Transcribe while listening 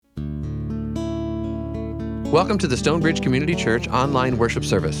Welcome to the Stonebridge Community Church online worship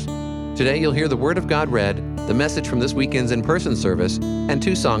service. Today you'll hear the Word of God read, the message from this weekend's in-person service, and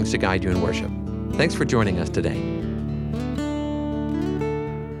 2 songs to guide you in worship. Thanks for joining us today.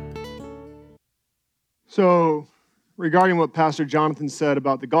 So, regarding what Pastor Jonathan said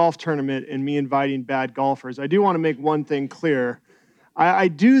about the golf tournament and me inviting bad golfers, I do want to make one thing clear. I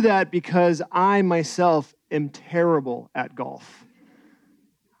do that because I myself am terrible at golf.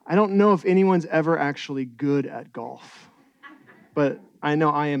 I don't know if anyone's ever actually good at golf, but I know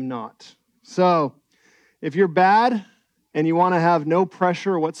I am not. So, if you're bad and you want to have no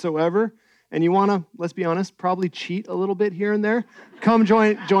pressure whatsoever, and you want to, let's be honest, probably cheat a little bit here and there, come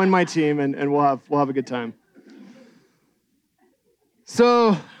join my team and we'll have a good time.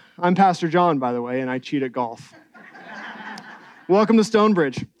 So, I'm Pastor John, by the way, and I cheat at golf. Welcome to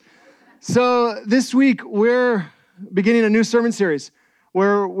Stonebridge. So, this week we're beginning a new sermon series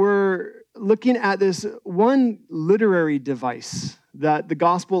where we're looking at this one literary device that the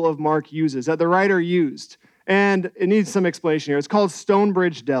Gospel of Mark uses, that the writer used. And it needs some explanation here. It's called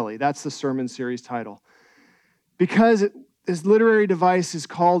Stonebridge Deli. That's the sermon series title. Because this literary device is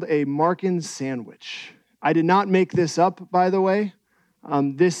called a Markan Sandwich. I did not make this up, by the way.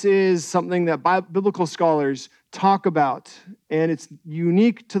 This is something that biblical scholars talk about, and it's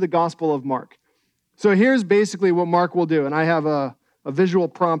unique to the Gospel of Mark. So here's basically what Mark will do, and I have a visual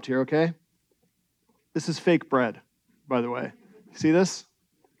prompt here, okay? This is fake bread, by the way. See this?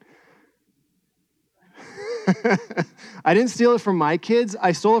 I didn't steal it from my kids.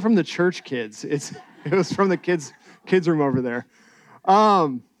 I stole it from the church kids. It was from the kids' room over there.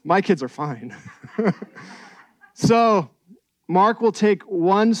 My kids are fine. So Mark will take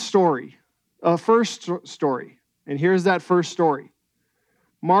one story, a first story, and here's that first story.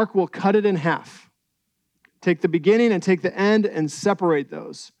 Mark will cut it in half. Take the beginning and take the end and separate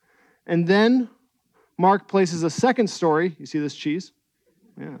those. And then Mark places a second story, you see this cheese?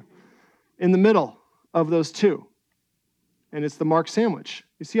 Yeah. In the middle of those two. And it's the Mark sandwich.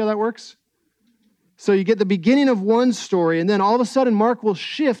 You see how that works? So you get the beginning of one story, and then all of a sudden Mark will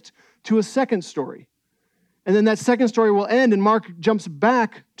shift to a second story. And then that second story will end, and Mark jumps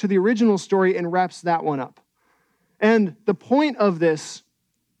back to the original story and wraps that one up. And the point of this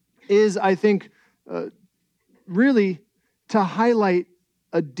is, I think, really to highlight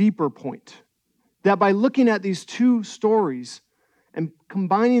a deeper point. That by looking at these two stories and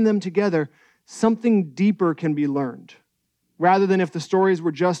combining them together, something deeper can be learned, rather than if the stories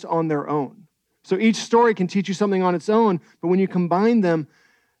were just on their own. So each story can teach you something on its own, but when you combine them,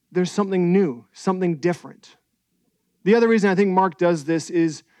 there's something new, something different. The other reason I think Mark does this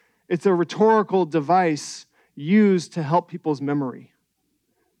is it's a rhetorical device used to help people's memory.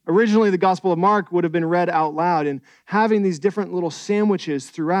 Originally, the Gospel of Mark would have been read out loud, and having these different little sandwiches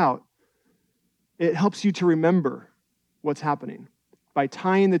throughout, it helps you to remember what's happening. By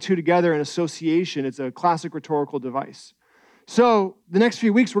tying the two together in association, it's a classic rhetorical device. So the next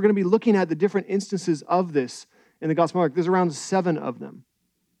few weeks, we're going to be looking at the different instances of this in the Gospel of Mark. There's around 7 of them.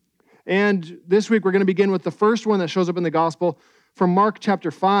 And this week, we're going to begin with the first one that shows up in the Gospel from Mark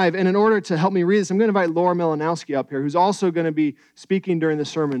chapter 5. And in order to help me read this, I'm going to invite Laura Melanowski up here, who's also going to be speaking during the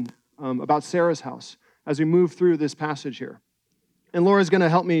sermon about Sarah's house as we move through this passage here. And Laura's going to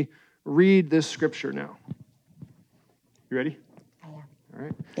help me read this scripture now. You ready? I am. All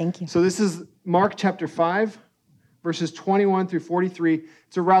right. Thank you. So this is Mark chapter 5, verses 21 through 43.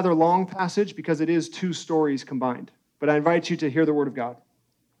 It's a rather long passage because it is 2 stories combined. But I invite you to hear the word of God.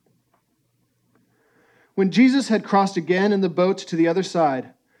 When Jesus had crossed again in the boat to the other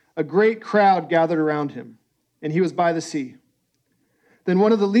side, a great crowd gathered around him, and he was by the sea. Then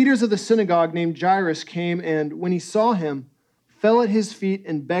one of the leaders of the synagogue named Jairus came, and when he saw him, fell at his feet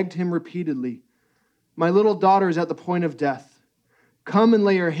and begged him repeatedly, "My little daughter is at the point of death. Come and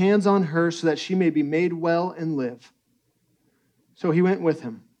lay your hands on her so that she may be made well and live." So he went with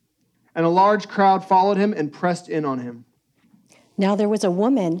him, and a large crowd followed him and pressed in on him. Now there was a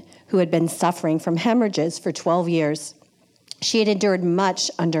woman who had been suffering from hemorrhages for 12 years. She had endured much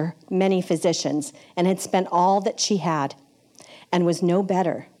under many physicians and had spent all that she had and was no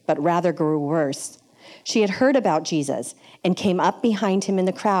better, but rather grew worse. She had heard about Jesus and came up behind him in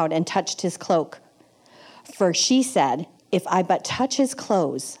the crowd and touched his cloak. For she said, "If I but touch his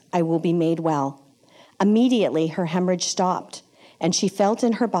clothes, I will be made well." Immediately her hemorrhage stopped, and she felt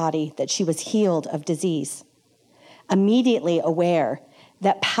in her body that she was healed of disease. Immediately aware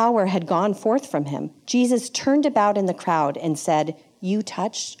that power had gone forth from him, Jesus turned about in the crowd and said, "Who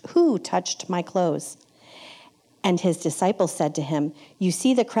touched my clothes?" And his disciples said to him, "You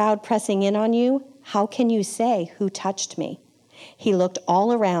see the crowd pressing in on you? How can you say, 'Who touched me?'" He looked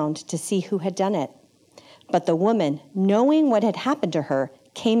all around to see who had done it. But the woman, knowing what had happened to her,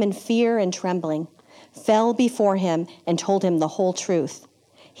 came in fear and trembling, fell before him, and told him the whole truth.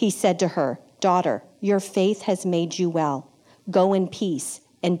 He said to her, "Daughter, your faith has made you well. Go in peace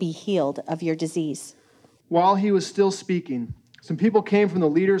and be healed of your disease." While he was still speaking, some people came from the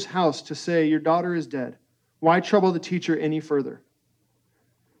leader's house to say, "Your daughter is dead. Why trouble the teacher any further?"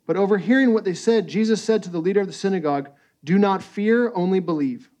 But overhearing what they said, Jesus said to the leader of the synagogue, "Do not fear, only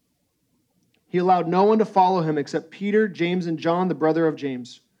believe." He allowed no one to follow him except Peter, James, and John, the brother of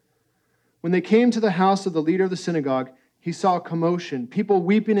James. When they came to the house of the leader of the synagogue, he saw a commotion, people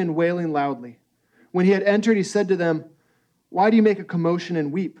weeping and wailing loudly. When he had entered, he said to them, "Why do you make a commotion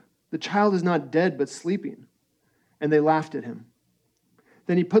and weep? The child is not dead, but sleeping." And they laughed at him.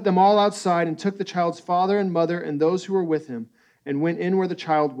 Then he put them all outside and took the child's father and mother and those who were with him and went in where the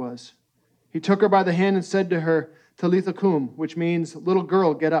child was. He took her by the hand and said to her, "Talitha kum," which means, "Little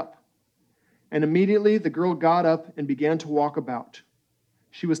girl, get up." And immediately the girl got up and began to walk about.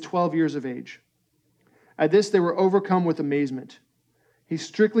 She was 12 years of age. At this they were overcome with amazement. He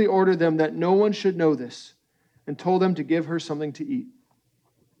strictly ordered them that no one should know this and told them to give her something to eat.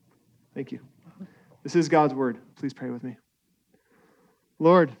 Thank you. This is God's word. Please pray with me.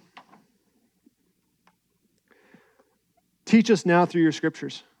 Lord, teach us now through your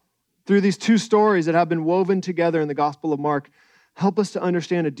scriptures. Through these two stories that have been woven together in the Gospel of Mark, help us to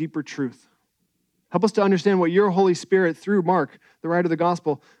understand a deeper truth. Help us to understand what your Holy Spirit, through Mark, the writer of the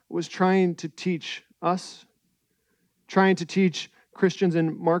Gospel, was trying to teach us, trying to teach Christians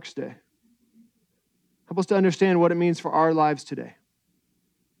in Mark's day. Help us to understand what it means for our lives today.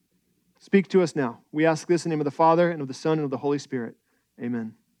 Speak to us now. We ask this in the name of the Father, and of the Son, and of the Holy Spirit.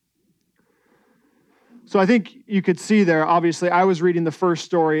 Amen. So I think you could see there, obviously, I was reading the first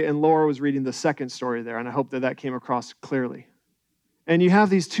story, and Laura was reading the second story there, and I hope that that came across clearly. And you have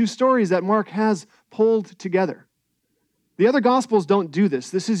these two stories that Mark has pulled together. The other Gospels don't do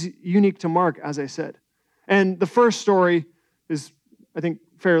this. This is unique to Mark, as I said. And the first story is, I think,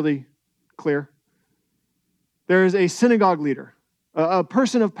 fairly clear. There is a synagogue leader, a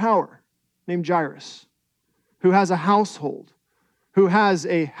person of power named Jairus, who has a household, who has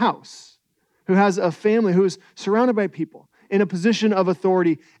a house, who has a family, who is surrounded by people in a position of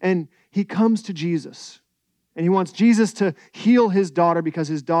authority, and he comes to Jesus. And he wants Jesus to heal his daughter because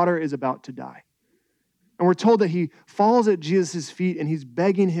his daughter is about to die. And we're told that he falls at Jesus' feet and he's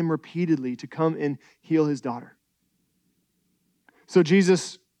begging him repeatedly to come and heal his daughter. So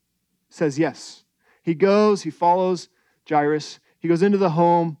Jesus says yes. He goes, he follows Jairus. He goes into the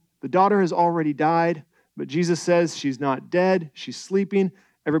home. The daughter has already died, but Jesus says she's not dead. She's sleeping.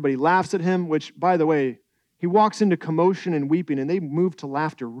 Everybody laughs at him, which, by the way, he walks into commotion and weeping, and they move to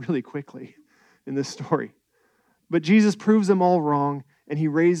laughter really quickly in this story. But Jesus proves them all wrong, and he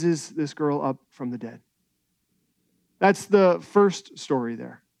raises this girl up from the dead. That's the first story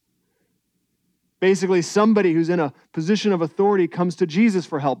there. Basically, somebody who's in a position of authority comes to Jesus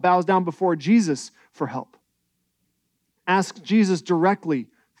for help, bows down before Jesus for help, asks Jesus directly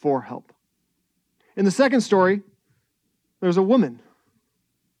for help. In the second story, there's a woman.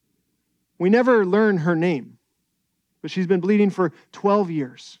 We never learn her name, but she's been bleeding for 12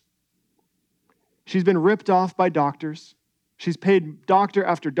 years. She's been ripped off by doctors. She's paid doctor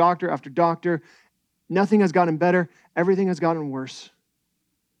after doctor after doctor. Nothing has gotten better. Everything has gotten worse.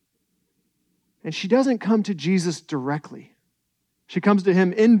 And she doesn't come to Jesus directly. She comes to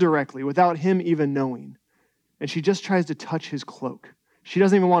him indirectly without him even knowing. And she just tries to touch his cloak. She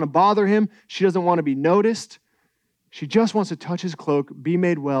doesn't even want to bother him. She doesn't want to be noticed. She just wants to touch his cloak, be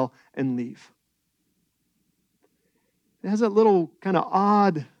made well, and leave. It has a little kind of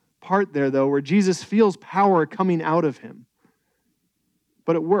odd part there, though, where Jesus feels power coming out of him.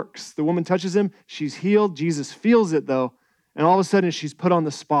 But it works. The woman touches him. She's healed. Jesus feels it, though. And all of a sudden, she's put on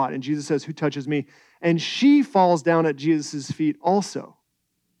the spot. And Jesus says, "Who touches me?" And she falls down at Jesus' feet also,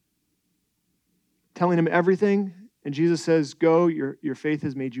 telling him everything. And Jesus says, "Go, your faith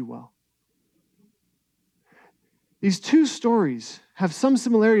has made you well." These two stories have some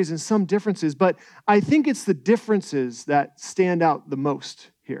similarities and some differences, but I think it's the differences that stand out the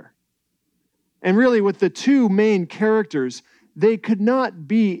most here. And really, with the two main characters, they could not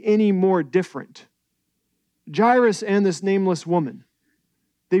be any more different. Jairus and this nameless woman,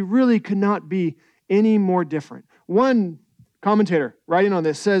 they really could not be any more different. One commentator writing on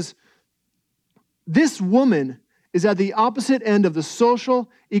this says, "This woman is at the opposite end of the social,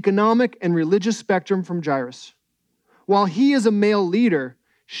 economic, and religious spectrum from Jairus. While he is a male leader,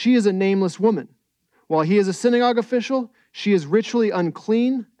 she is a nameless woman. While he is a synagogue official, she is ritually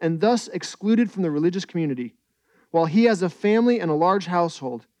unclean and thus excluded from the religious community. While he has a family and a large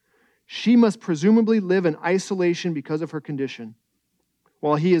household, She must presumably live in isolation because of her condition.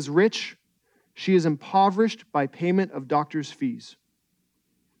 While he is rich, she is impoverished by payment of doctor's fees.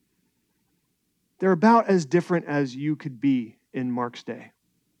 They're about as different as you could be in Mark's day.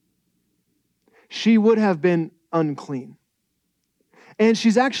 She would have been unclean. And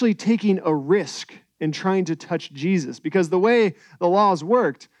she's actually taking a risk in trying to touch Jesus, because the way the laws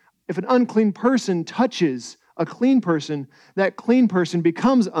worked, if an unclean person touches a clean person, that clean person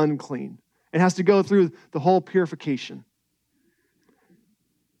becomes unclean and has to go through the whole purification.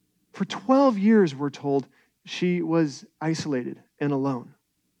 For 12 years, we're told, she was isolated and alone.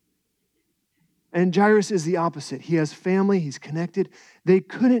 And Jairus is the opposite. He has family, he's connected. They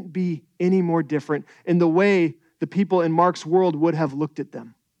couldn't be any more different in the way the people in Mark's world would have looked at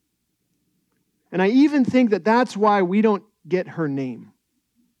them. And I even think that that's why we don't get her name.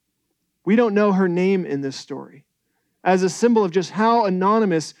 We don't know her name in this story, as a symbol of just how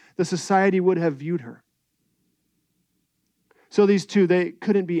anonymous the society would have viewed her. So these two, they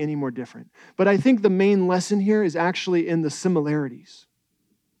couldn't be any more different. But I think the main lesson here is actually in the similarities.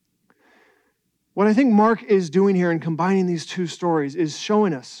 What I think Mark is doing here in combining these two stories is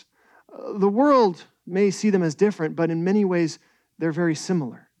showing us the world may see them as different, but in many ways, they're very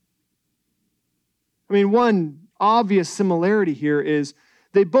similar. I mean, one obvious similarity here is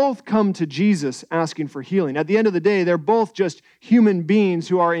they both come to Jesus asking for healing. At the end of the day, they're both just human beings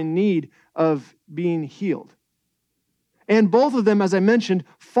who are in need of being healed. And both of them, as I mentioned,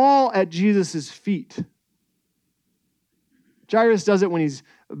 fall at Jesus' feet. Jairus does it when he's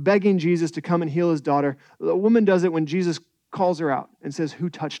begging Jesus to come and heal his daughter. The woman does it when Jesus calls her out and says, "Who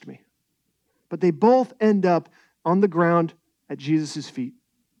touched me?" But they both end up on the ground at Jesus' feet,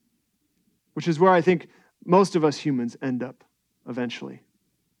 which is where I think most of us humans end up eventually,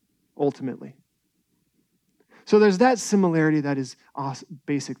 ultimately. So there's that similarity that is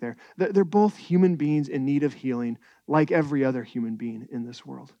basic there. They're both human beings in need of healing, like every other human being in this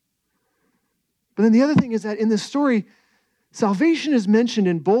world. But then the other thing is that in this story, salvation is mentioned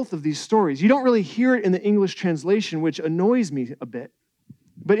in both of these stories. You don't really hear it in the English translation, which annoys me a bit.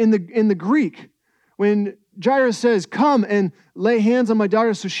 But in the Greek, when Jairus says, "Come and lay hands on my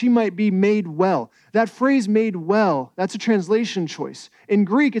daughter so she might be made well," that phrase "made well," that's a translation choice. In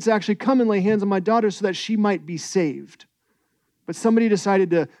Greek, it's actually "come and lay hands on my daughter so that she might be saved." But somebody decided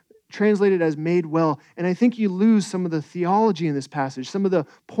to translate it as "made well," and I think you lose some of the theology in this passage, some of the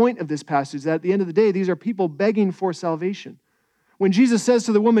point of this passage, that at the end of the day, these are people begging for salvation. When Jesus says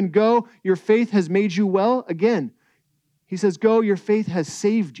to the woman, "Go, your faith has made you well," again, he says, "Go, your faith has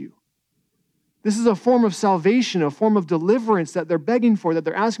saved you." This is a form of salvation, a form of deliverance that they're begging for, that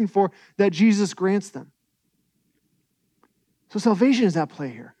they're asking for, that Jesus grants them. So salvation is at play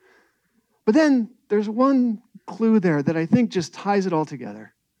here. But then there's one clue there that I think just ties it all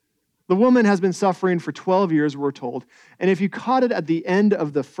together. The woman has been suffering for 12 years, we're told. And if you caught it at the end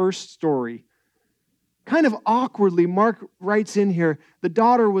of the first story, kind of awkwardly, Mark writes in here, the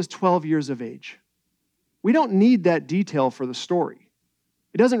daughter was 12 years of age. We don't need that detail for the story.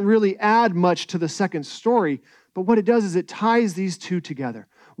 It doesn't really add much to the second story, but what it does is it ties these two together.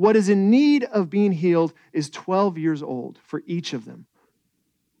 What is in need of being healed is 12 years old for each of them,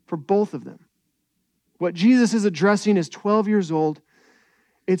 for both of them. What Jesus is addressing is 12 years old.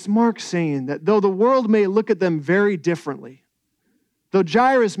 It's Mark saying that though the world may look at them very differently, though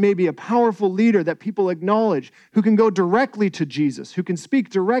Jairus may be a powerful leader that people acknowledge, who can go directly to Jesus, who can speak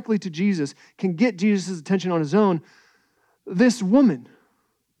directly to Jesus, can get Jesus' attention on his own, this woman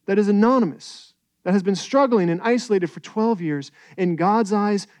that is anonymous, that has been struggling and isolated for 12 years, in God's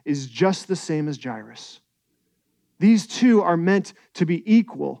eyes is just the same as Jairus. These two are meant to be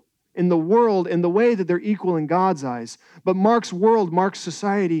equal in the world in the way that they're equal in God's eyes. But Mark's world, Mark's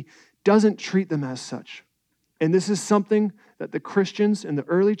society, doesn't treat them as such. And this is something that the Christians in the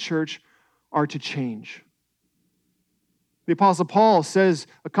early church are to change. The Apostle Paul says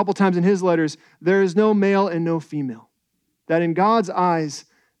a couple times in his letters, there is no male and no female. That in God's eyes,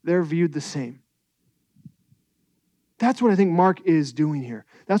 they're viewed the same. That's what I think Mark is doing here.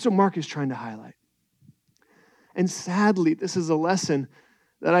 That's what Mark is trying to highlight. And sadly, this is a lesson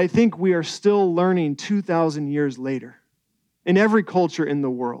that I think we are still learning 2,000 years later in every culture in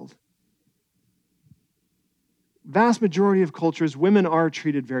the world. Vast majority of cultures, women are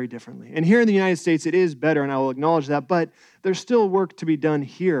treated very differently. And here in the United States, it is better, and I will acknowledge that, but there's still work to be done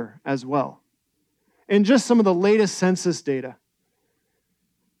here as well. And just some of the latest census data.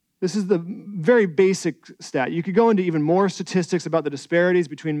 This is the very basic stat. You could go into even more statistics about the disparities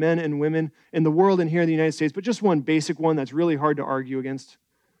between men and women in the world and here in the United States, but just one basic one that's really hard to argue against.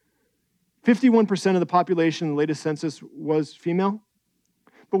 51% of the population in the latest census was female,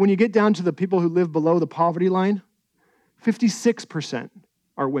 But when you get down to the people who live below the poverty line, 56%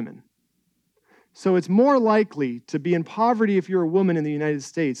 are women. So it's more likely to be in poverty if you're a woman in the United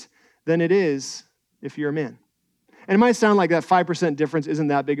States than it is if you're a man. And it might sound like that 5% difference isn't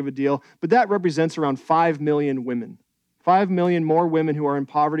that big of a deal, but that represents around 5 million women. 5 million more women who are in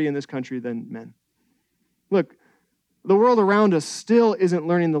poverty in this country than men. Look, the world around us still isn't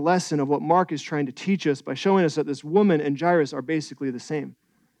learning the lesson of what Mark is trying to teach us by showing us that this woman and Jairus are basically the same.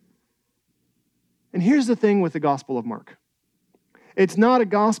 And here's the thing with the Gospel of Mark. It's not a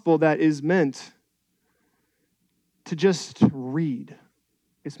gospel that is meant to just read.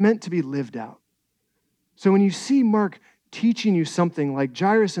 It's meant to be lived out. So when you see Mark teaching you something like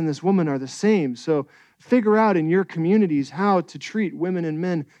Jairus and this woman are the same, so figure out in your communities how to treat women and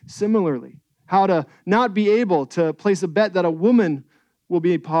men similarly, how to not be able to place a bet that a woman will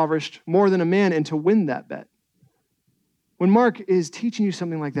be impoverished more than a man and to win that bet. When Mark is teaching you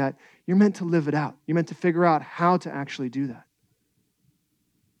something like that, you're meant to live it out. You're meant to figure out how to actually do that.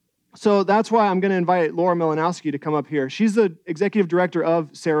 So that's why I'm going to invite Laura Milanowski to come up here. She's the executive director of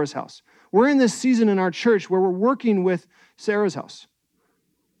Sarah's House. We're in this season in our church where we're working with Sarah's House.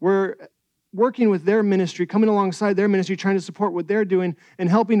 We're working with their ministry, coming alongside their ministry, trying to support what they're doing and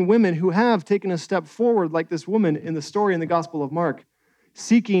helping women who have taken a step forward, like this woman in the story in the Gospel of Mark,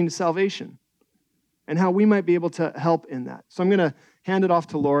 seeking salvation, and how we might be able to help in that. So I'm going to hand it off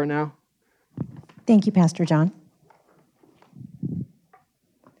to Laura now. Thank you, Pastor John.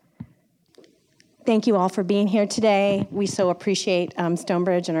 Thank you all for being here today. We so appreciate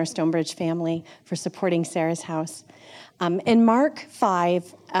Stonebridge and our Stonebridge family for supporting Sarah's House. In Mark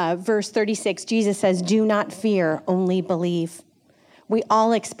 5, verse 36, Jesus says, "Do not fear, only believe." We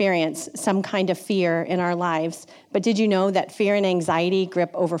all experience some kind of fear in our lives, but did you know that fear and anxiety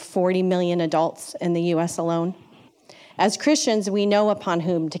grip over 40 million adults in the U.S. alone? As Christians, we know upon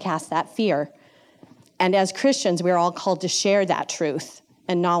whom to cast that fear. And as Christians, we're all called to share that truth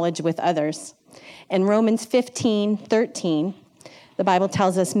and knowledge with others. In Romans 15:13, the Bible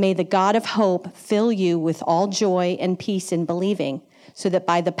tells us, "May the God of hope fill you with all joy and peace in believing, so that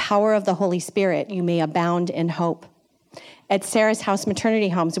by the power of the Holy Spirit you may abound in hope." At Sarah's House Maternity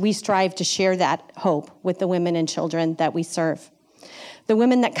Homes, we strive to share that hope with the women and children that we serve. The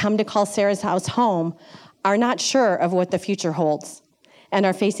women that come to call Sarah's House home are not sure of what the future holds and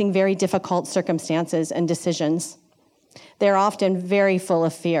are facing very difficult circumstances and decisions. They're often very full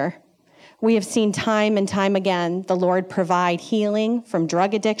of fear. We have seen time and time again the Lord provide healing from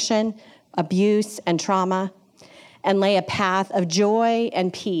drug addiction, abuse, and trauma, and lay a path of joy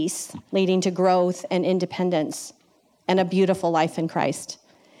and peace leading to growth and independence and a beautiful life in Christ.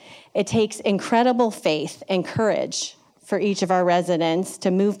 It takes incredible faith and courage for each of our residents to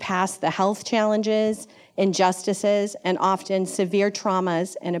move past the health challenges, injustices, and often severe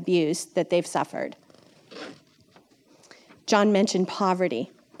traumas and abuse that they've suffered. John mentioned poverty.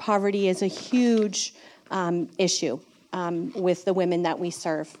 Poverty is a huge issue with the women that we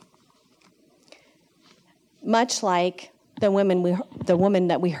serve. Much like the woman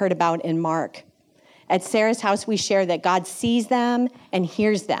that we heard about in Mark. At Sarah's House, we share that God sees them and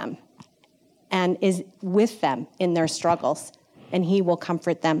hears them and is with them in their struggles, and he will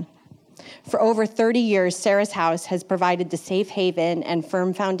comfort them. For over 30 years, Sarah's House has provided the safe haven and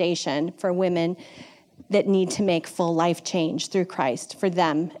firm foundation for women that need to make full life change through Christ for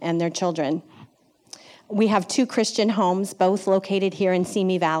them and their children. We have 2 Christian homes, both located here in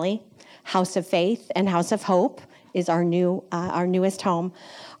Simi Valley. House of Faith and House of Hope is our newest home.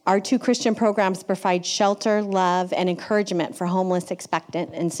 Our 2 Christian programs provide shelter, love, and encouragement for homeless,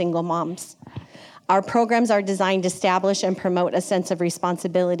 expectant, and single moms. Our programs are designed to establish and promote a sense of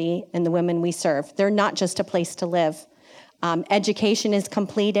responsibility in the women we serve. They're not just a place to live. Education is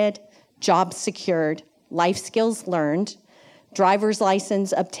completed, jobs secured, life skills learned, driver's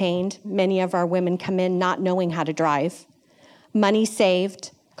license obtained. Many of our women come in not knowing how to drive. Money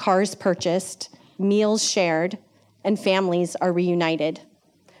saved, cars purchased, meals shared, and families are reunited.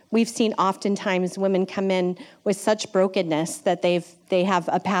 We've seen oftentimes women come in with such brokenness that they have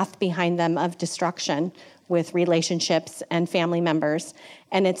a path behind them of destruction with relationships and family members.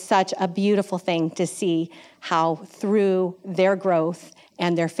 And it's such a beautiful thing to see how through their growth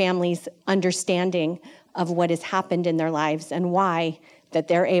and their families' understanding of what has happened in their lives and why that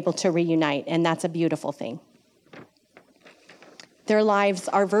they're able to reunite. And that's a beautiful thing. Their lives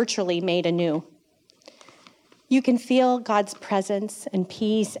are virtually made anew. You can feel God's presence and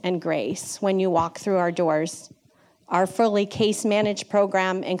peace and grace when you walk through our doors. Our fully case-managed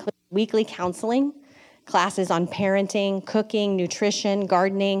program includes weekly counseling, classes on parenting, cooking, nutrition,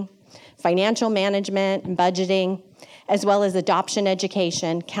 gardening, financial management, and budgeting, as well as adoption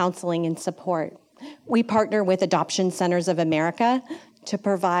education, counseling, and support. We partner with Adoption Centers of America to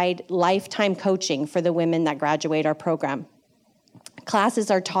provide lifetime coaching for the women that graduate our program.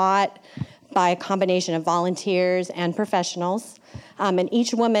 Classes are taught by a combination of volunteers and professionals, and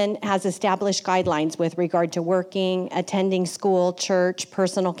each woman has established guidelines with regard to working, attending school, church,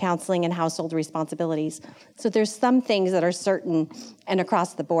 personal counseling, and household responsibilities. So there's some things that are certain and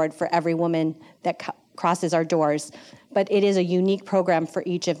across the board for every woman that crosses our doors, but it is a unique program for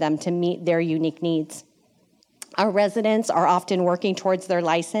each of them to meet their unique needs. Our residents are often working towards their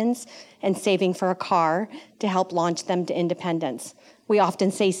license and saving for a car to help launch them to independence. We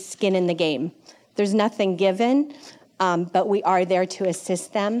often say skin in the game. There's nothing given, but we are there to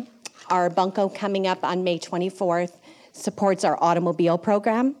assist them. Our bunco coming up on May 24th supports our automobile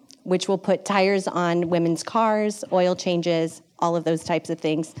program, which will put tires on women's cars, oil changes, all of those types of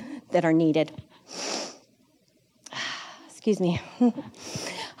things that are needed. Excuse me.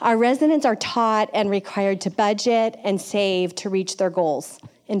 Our residents are taught and required to budget and save to reach their goals.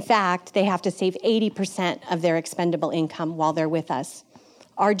 In fact, they have to save 80% of their expendable income while they're with us.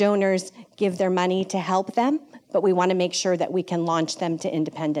 Our donors give their money to help them, but we want to make sure that we can launch them to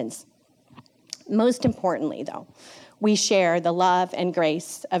independence. Most importantly, though, we share the love and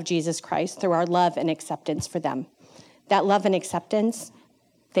grace of Jesus Christ through our love and acceptance for them. That love and acceptance,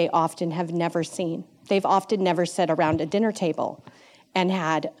 they often have never seen. They've often never sat around a dinner table and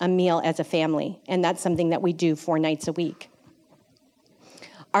had a meal as a family, and that's something that we do 4 nights a week.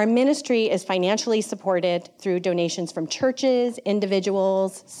 Our ministry is financially supported through donations from churches,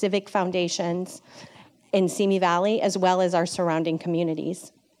 individuals, civic foundations in Simi Valley, as well as our surrounding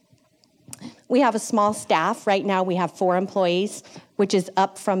communities. We have a small staff. Right now we have 4 employees, which is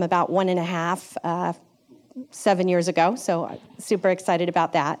up from about 1.5 7 years ago, so super excited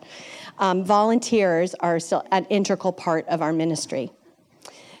about that. Volunteers are still an integral part of our ministry.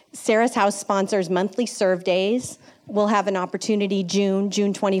 Sarah's House sponsors monthly serve days. We'll have an opportunity June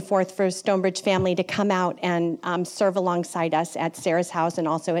 24th for Stonebridge family to come out and serve alongside us at Sarah's House and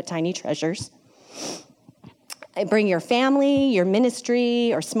also at Tiny Treasures. Bring your family, your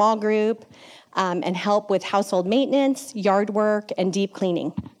ministry, or small group, and help with household maintenance, yard work, and deep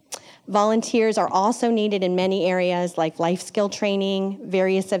cleaning. Volunteers are also needed in many areas like life skill training,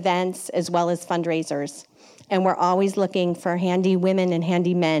 various events, as well as fundraisers. And we're always looking for handy women and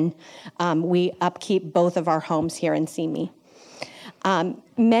handy men. We upkeep both of our homes here in Simi.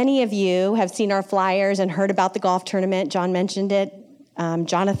 Many of you have seen our flyers and heard about the golf tournament. John mentioned it.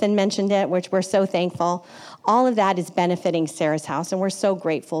 Jonathan mentioned it, which we're so thankful. All of that is benefiting Sarah's House, and we're so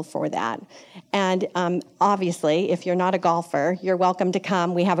grateful for that. And obviously, if you're not a golfer, you're welcome to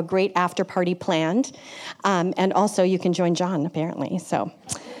come. We have a great after party planned. And also, you can join John, apparently. So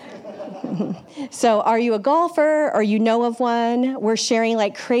are you a golfer or you know of one? We're sharing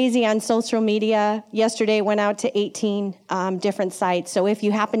like crazy on social media. Yesterday went out to 18 different sites. So if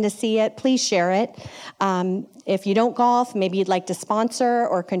you happen to see it, please share it. If you don't golf, maybe you'd like to sponsor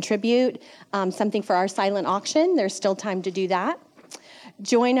or contribute something for our silent auction. There's still time to do that.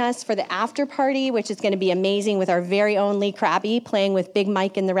 Join us for the after party, which is going to be amazing with our very own Lee Krabby playing with Big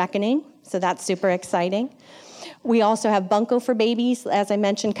Mike in the Reckoning. So that's super exciting. We also have Bunko for Babies, as I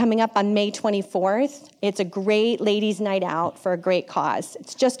mentioned, coming up on May 24th. It's a great ladies' night out for a great cause.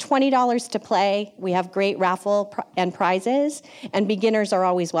 It's just $20 to play. We have great raffle and prizes, and beginners are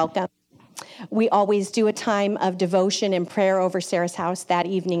always welcome. We always do a time of devotion and prayer over Sarah's House that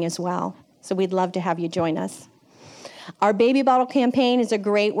evening as well. So we'd love to have you join us. Our baby bottle campaign is a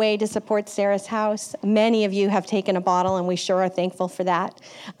great way to support Sarah's House. Many of you have taken a bottle, and we sure are thankful for that.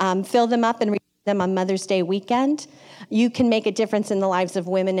 Fill them up and them on Mother's Day weekend. You can make a difference in the lives of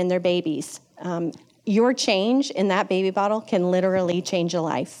women and their babies. Your change in that baby bottle can literally change a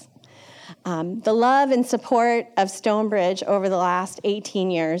life. The love and support of Stonebridge over the last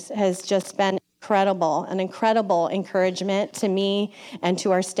 18 years has just been incredible, an incredible encouragement to me and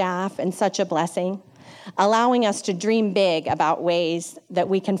to our staff, and such a blessing, allowing us to dream big about ways that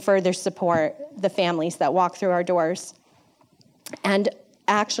we can further support the families that walk through our doors. And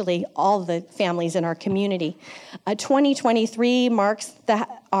actually all the families in our community. 2023 marks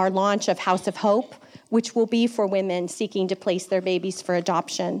our launch of House of Hope, which will be for women seeking to place their babies for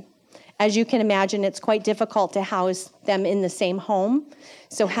adoption. As you can imagine, it's quite difficult to house them in the same home,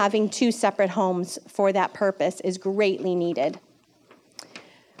 so having 2 separate homes for that purpose is greatly needed.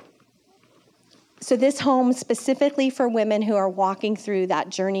 So this home specifically for women who are walking through that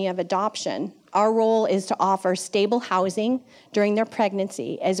journey of adoption. Our role is to offer stable housing during their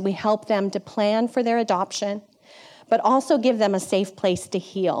pregnancy as we help them to plan for their adoption, but also give them a safe place to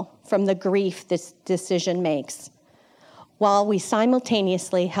heal from the grief this decision makes. while we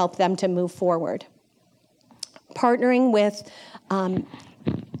simultaneously help them to move forward. Partnering with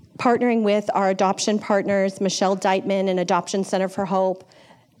our adoption partners, Michelle Deitman and Adoption Center for Hope,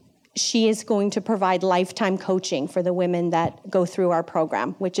 she is going to provide lifetime coaching for the women that go through our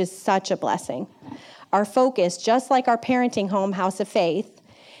program, which is such a blessing. Our focus, just like our parenting home, House of Faith,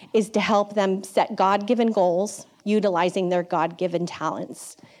 is to help them set God-given goals, utilizing their God-given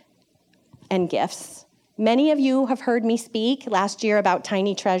talents and gifts. Many of you have heard me speak last year about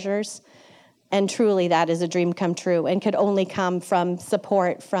tiny treasures, and truly that is a dream come true and could only come from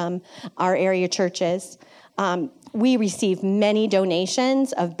support from our area churches. We receive many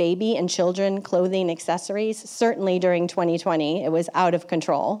donations of baby and children clothing accessories. Certainly during 2020, it was out of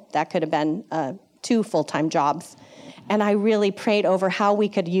control. That could have been 2 full-time jobs. And I really prayed over how we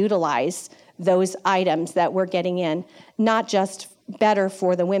could utilize those items that we're getting in, not just better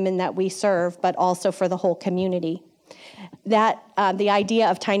for the women that we serve, but also for the whole community. That the idea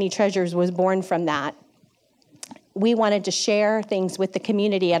of Tiny Treasures was born from that. We wanted to share things with the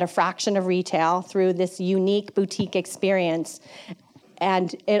community at a fraction of retail through this unique boutique experience,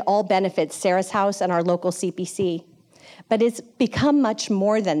 and it all benefits Sarah's House and our local CPC. But it's become much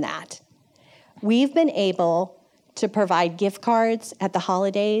more than that. We've been able to provide gift cards at the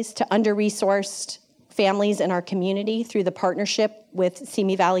holidays to under-resourced families in our community through the partnership with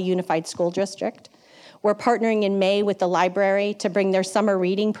Simi Valley Unified School District. We're partnering in May with the library to bring their summer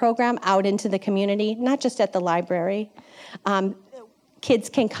reading program out into the community, not just at the library. Kids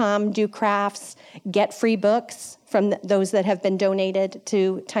can come, do crafts, get free books from those that have been donated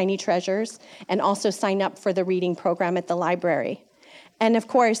to Tiny Treasures, and also sign up for the reading program at the library. And of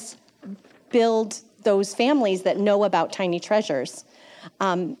course, build those families that know about Tiny Treasures.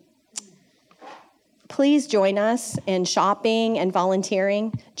 Please join us in shopping and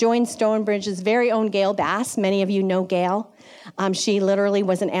volunteering. Join Stonebridge's very own Gail Bass. Many of you know Gail. She literally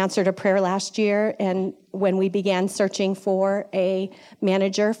was an answer to prayer last year, and when we began searching for a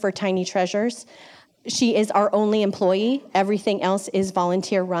manager for Tiny Treasures. She is our only employee. Everything else is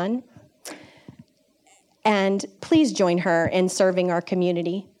volunteer run. And please join her in serving our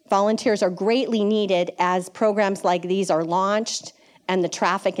community. Volunteers are greatly needed as programs like these are launched and the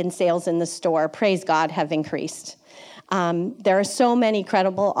traffic and sales in the store, praise God, have increased. There are so many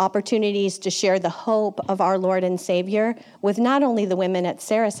credible opportunities to share the hope of our Lord and Savior with not only the women at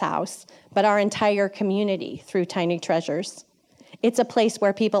Sarah's House, but our entire community through Tiny Treasures. It's a place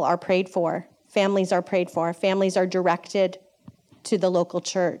where people are prayed for, families are prayed for, families are directed to the local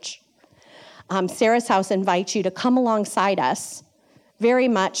church. Sarah's House invites you to come alongside us, very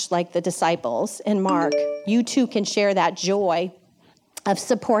much like the disciples in Mark. You too can share that joy of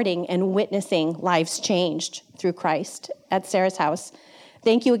supporting and witnessing lives changed through Christ at Sarah's House.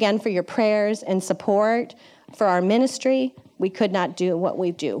 Thank you again for your prayers and support for our ministry. We could not do what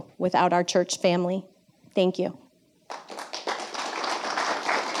we do without our church family. Thank you.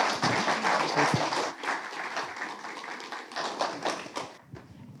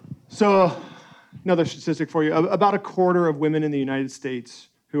 So, another statistic for you. About a quarter of women in the United States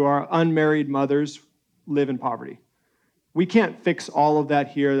who are unmarried mothers live in poverty. We can't fix all of that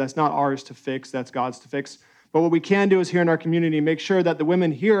here. That's not ours to fix. That's God's to fix. But what we can do is here in our community, make sure that the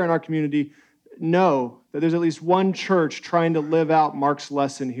women here in our community know that there's at least one church trying to live out Mark's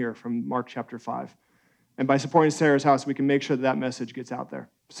lesson here from Mark chapter 5. And by supporting Sarah's House, we can make sure that that message gets out there.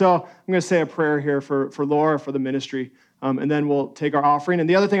 So I'm going to say a prayer here for Laura, for the ministry, and then we'll take our offering. And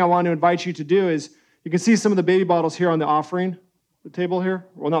the other thing I want to invite you to do is, you can see some of the baby bottles here on the offering table here.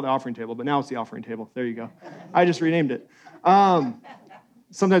 Well, not the offering table, but now it's the offering table. There you go. I just renamed it.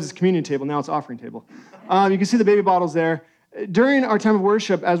 Sometimes it's communion table, now it's offering table. You can see the baby bottles there. During our time of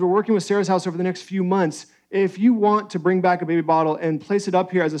worship, as we're working with Sarah's House over the next few months, if you want to bring back a baby bottle and place it up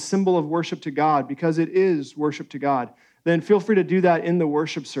here as a symbol of worship to God, because it is worship to God, then feel free to do that in the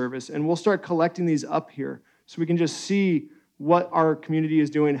worship service, and we'll start collecting these up here so we can just see what our community is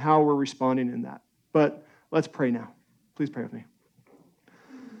doing, how we're responding in that. But let's pray now. Please pray with me.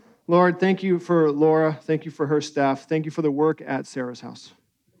 Lord, thank you for Laura. Thank you for her staff. Thank you for the work at Sarah's House.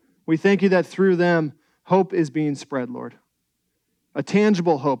 We thank you that through them, hope is being spread, Lord. A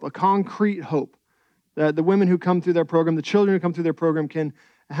tangible hope, a concrete hope, that the women who come through their program, the children who come through their program can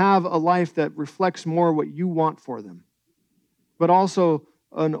have a life that reflects more what you want for them, but also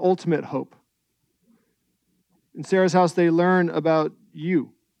an ultimate hope. In Sarah's House, they learn about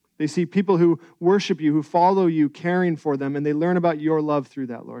you. They see people who worship you, who follow you, caring for them, and they learn about your love through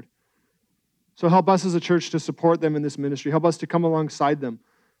that, Lord. So help us as a church to support them in this ministry. Help us to come alongside them,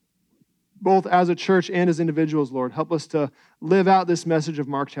 both as a church and as individuals, Lord. Help us to live out this message of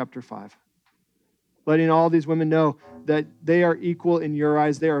Mark chapter 5. letting all these women know that they are equal in your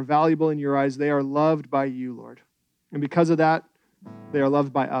eyes, they are valuable in your eyes, they are loved by you, Lord. And because of that, they are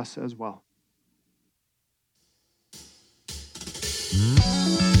loved by us as well.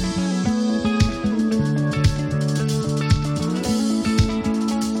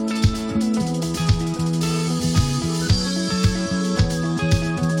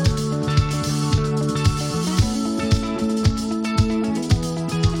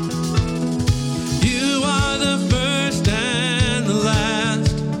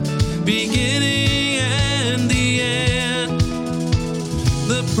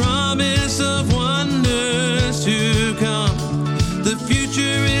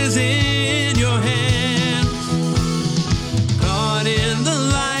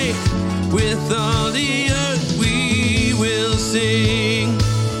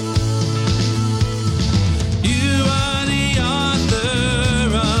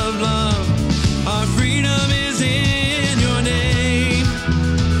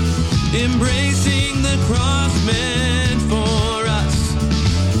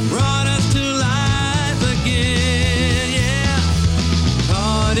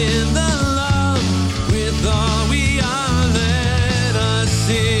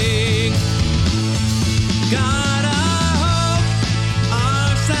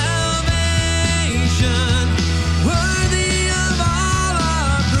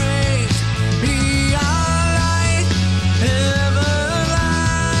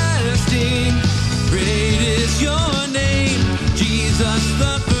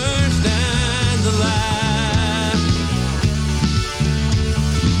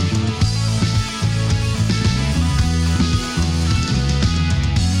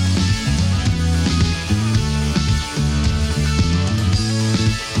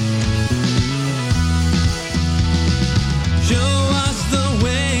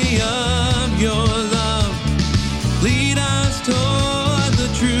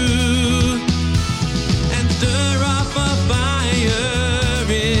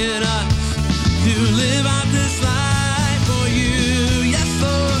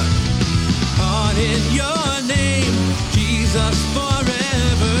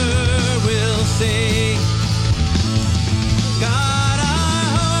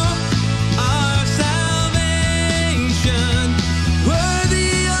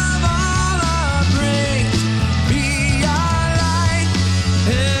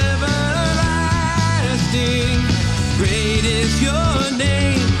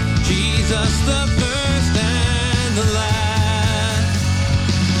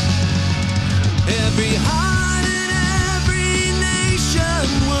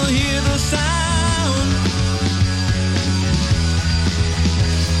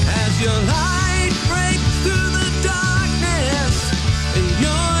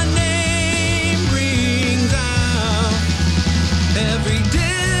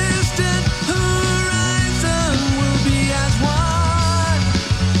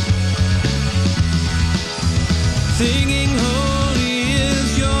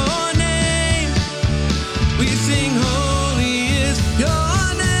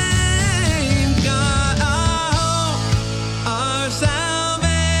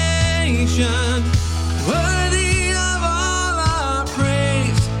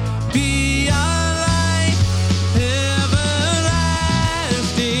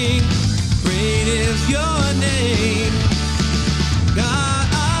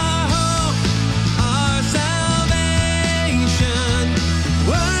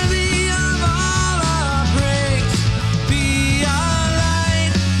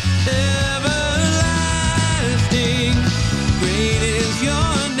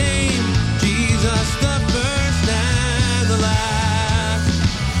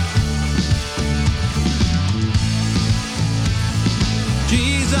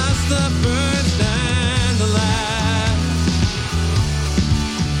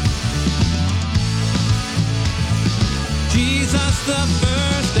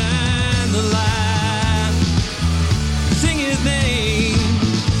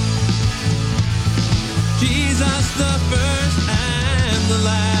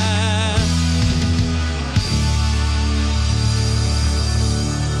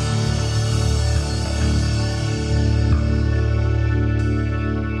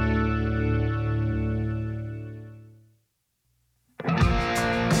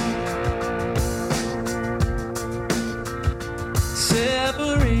 Separate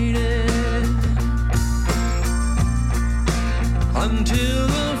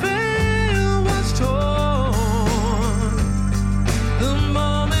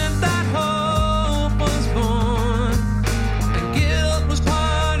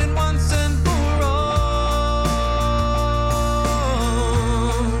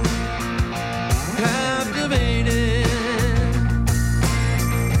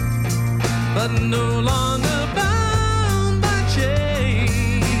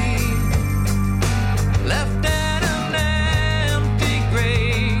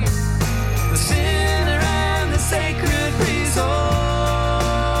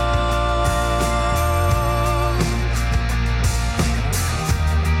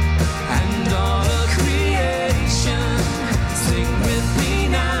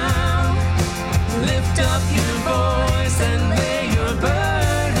up your voice and lay your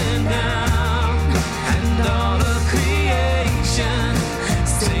burden down. And all of creation,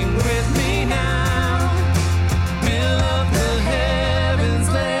 sing with me now. Fill up the heavens,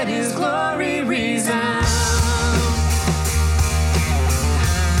 let his glory resound.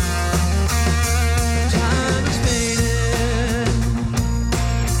 Time is faded,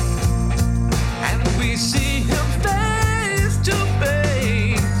 and we see him face to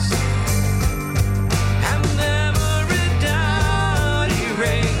face, and every doubt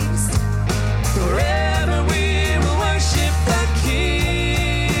erased. Forever we will worship the King.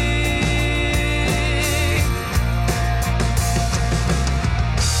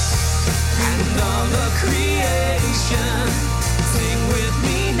 And all of creation, sing with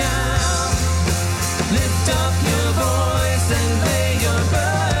me now. Lift up your voice and lay your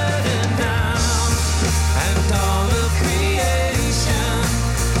burden down. And all of creation,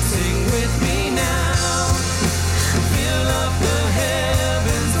 sing with me now. Fill up the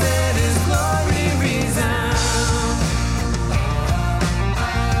heavens, let his glory resound.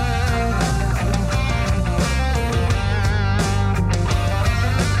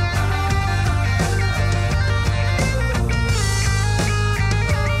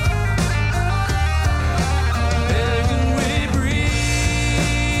 Air we breathe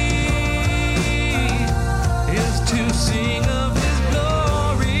is to sing of his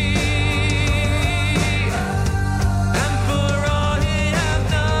glory, and for all he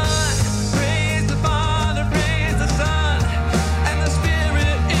has done. Praise the Father, praise the Son, and the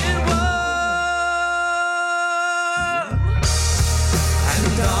Spirit in one.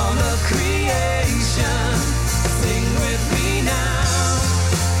 And all of creation, sing with me now.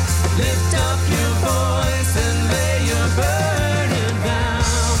 Lift up your voice and lay your burden down.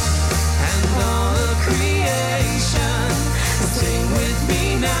 And all of creation, sing with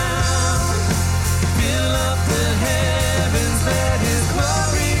me now. Fill up the heavens, let his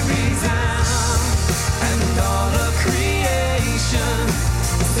glory resound. And all of creation,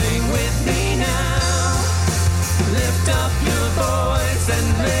 sing with me now. Lift up your voice and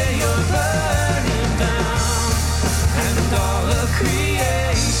lay your burden down. And all of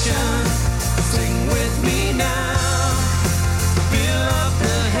creation, sing with me now. Fill up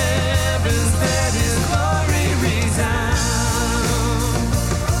the heavens, let his glory resound.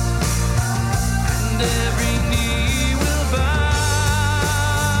 And